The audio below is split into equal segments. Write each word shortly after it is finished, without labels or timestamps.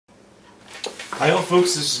Hi all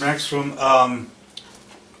folks, this is Max from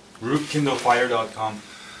rootkindlefire.com.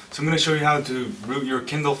 So I'm going to show you how to root your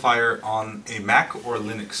Kindle Fire on a Mac or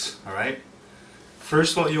Linux. Alright?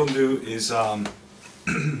 First what you'll do is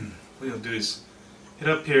hit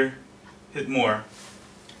up here, hit more,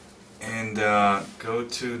 and go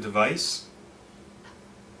to device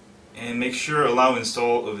and make sure allow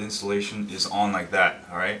install of installation is on like that.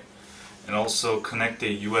 Alright? And also connect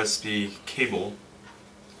a USB cable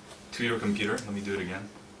to your computer. Let me do it again.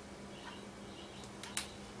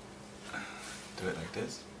 Do it like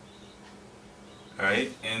this.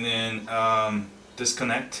 Alright, and then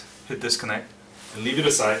disconnect, hit disconnect, and leave it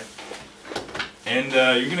aside. And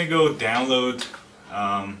you're gonna go download,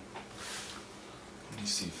 let me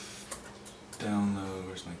see, download,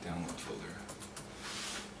 where's my download folder?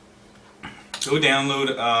 Go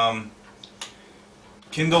download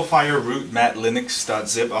Kindle Fire root mat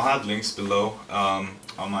linux.zip. I'll have links below on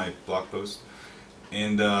my blog post.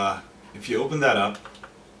 And if you open that up,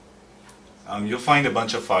 you'll find a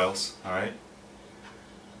bunch of files. Alright.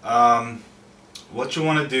 What you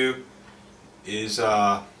want to do is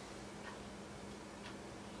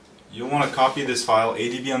you'll want to copy this file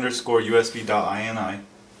adb_usb.ini.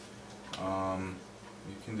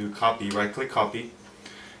 You can do copy, right click copy,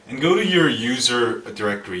 and go to your user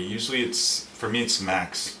directory. Usually it's, for me it's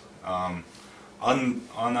Macs. On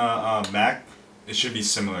a Mac it should be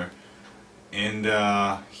similar. And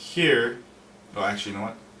here, oh actually you know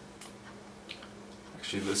what?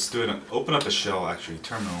 Actually let's do it, open up a shell actually,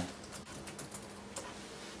 terminal.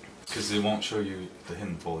 Because it won't show you the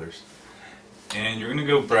hidden folders. And you're going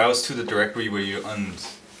to go browse to the directory where you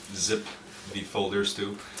unzip the folders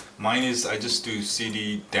to. Mine is, I just do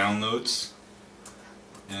cd downloads.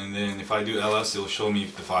 And then if I do ls, it'll show me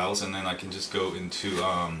the files, and then I can just go into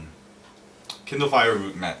Kindle Fire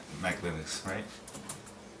root Mac Linux, right?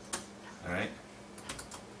 Alright.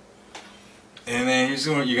 And then here's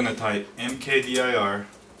what you're going to type mkdir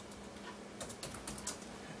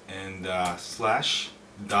and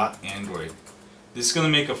 /.android. This is going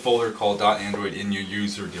to make a folder called .android in your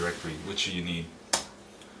user directory, which you need.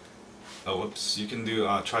 Oh, whoops! You can do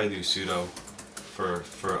try to do sudo for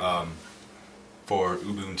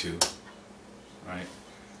Ubuntu, right?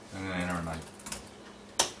 I'm gonna enter my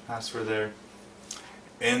password there,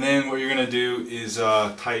 and then what you're gonna do is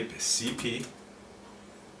type cp.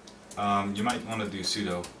 You might want to do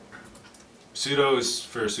sudo. Sudo is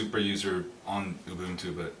for a super user on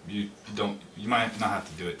Ubuntu, but you might not have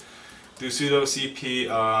to do it. Do sudo cp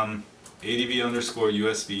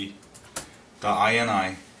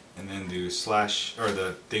adb_usb.ini, and then do slash, or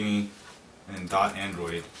the thingy, and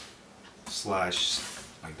 .android slash,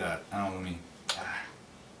 like that. I don't know, let me.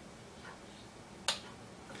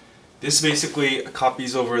 This basically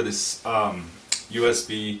copies over this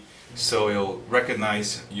USB, so it'll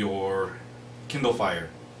recognize your Kindle Fire.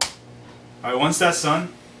 Alright, once that's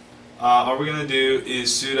done, all we're gonna do is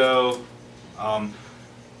sudo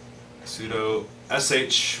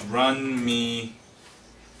sh run me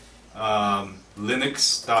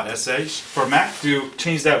linux.sh. For Mac,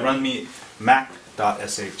 change that run me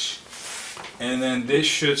mac.sh, and then this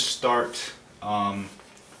should start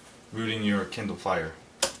rooting your Kindle Fire.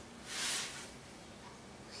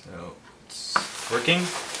 So it's working,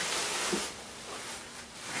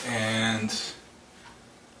 and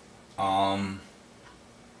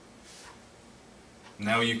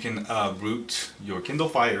now you can root your Kindle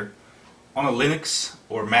Fire on a Linux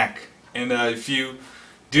or Mac. And if you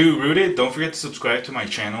do root it, don't forget to subscribe to my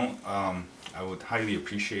channel. I would highly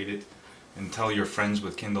appreciate it. And tell your friends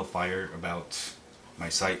with Kindle Fire about my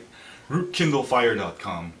site,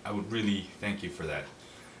 rootkindlefire.com. I would really thank you for that.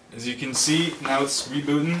 As you can see, now it's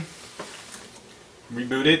rebooting.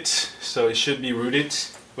 Reboot it, so it should be rooted.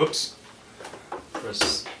 Whoops.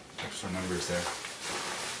 Press extra numbers there.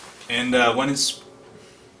 And when it's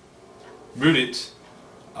rooted,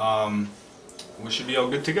 we should be all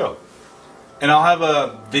good to go. And I'll have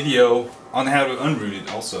a video on how to unroot it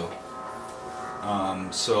also.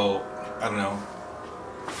 So I don't know.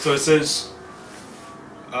 So it says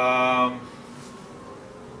all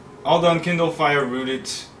done, Kindle Fire rooted.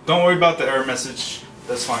 Don't worry about the error message.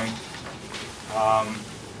 That's fine.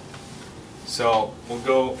 So we'll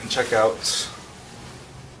go and check it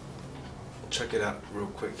out real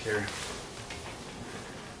quick here.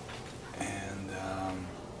 And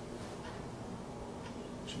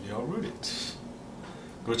should be all rooted.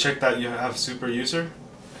 Go check that you have super user,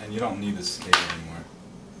 and you don't need this data anymore.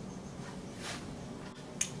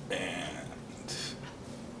 And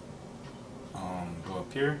go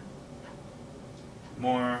up here,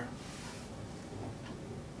 more,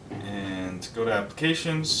 and go to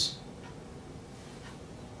applications,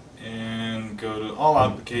 and go to all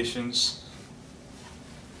applications,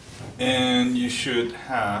 and you should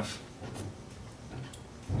have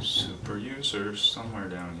super user somewhere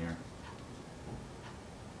down here.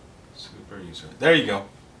 Super user. There you go.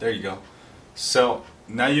 There you go. So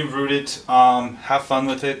now you've rooted. Have fun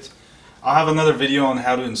with it. I'll have another video on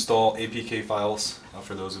how to install APK files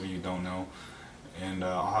for those of you who don't know, and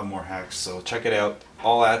I'll have more hacks. So check it out.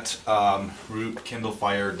 All at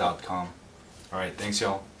rootkindlefire.com. All right. Thanks,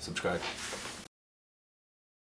 y'all. Subscribe.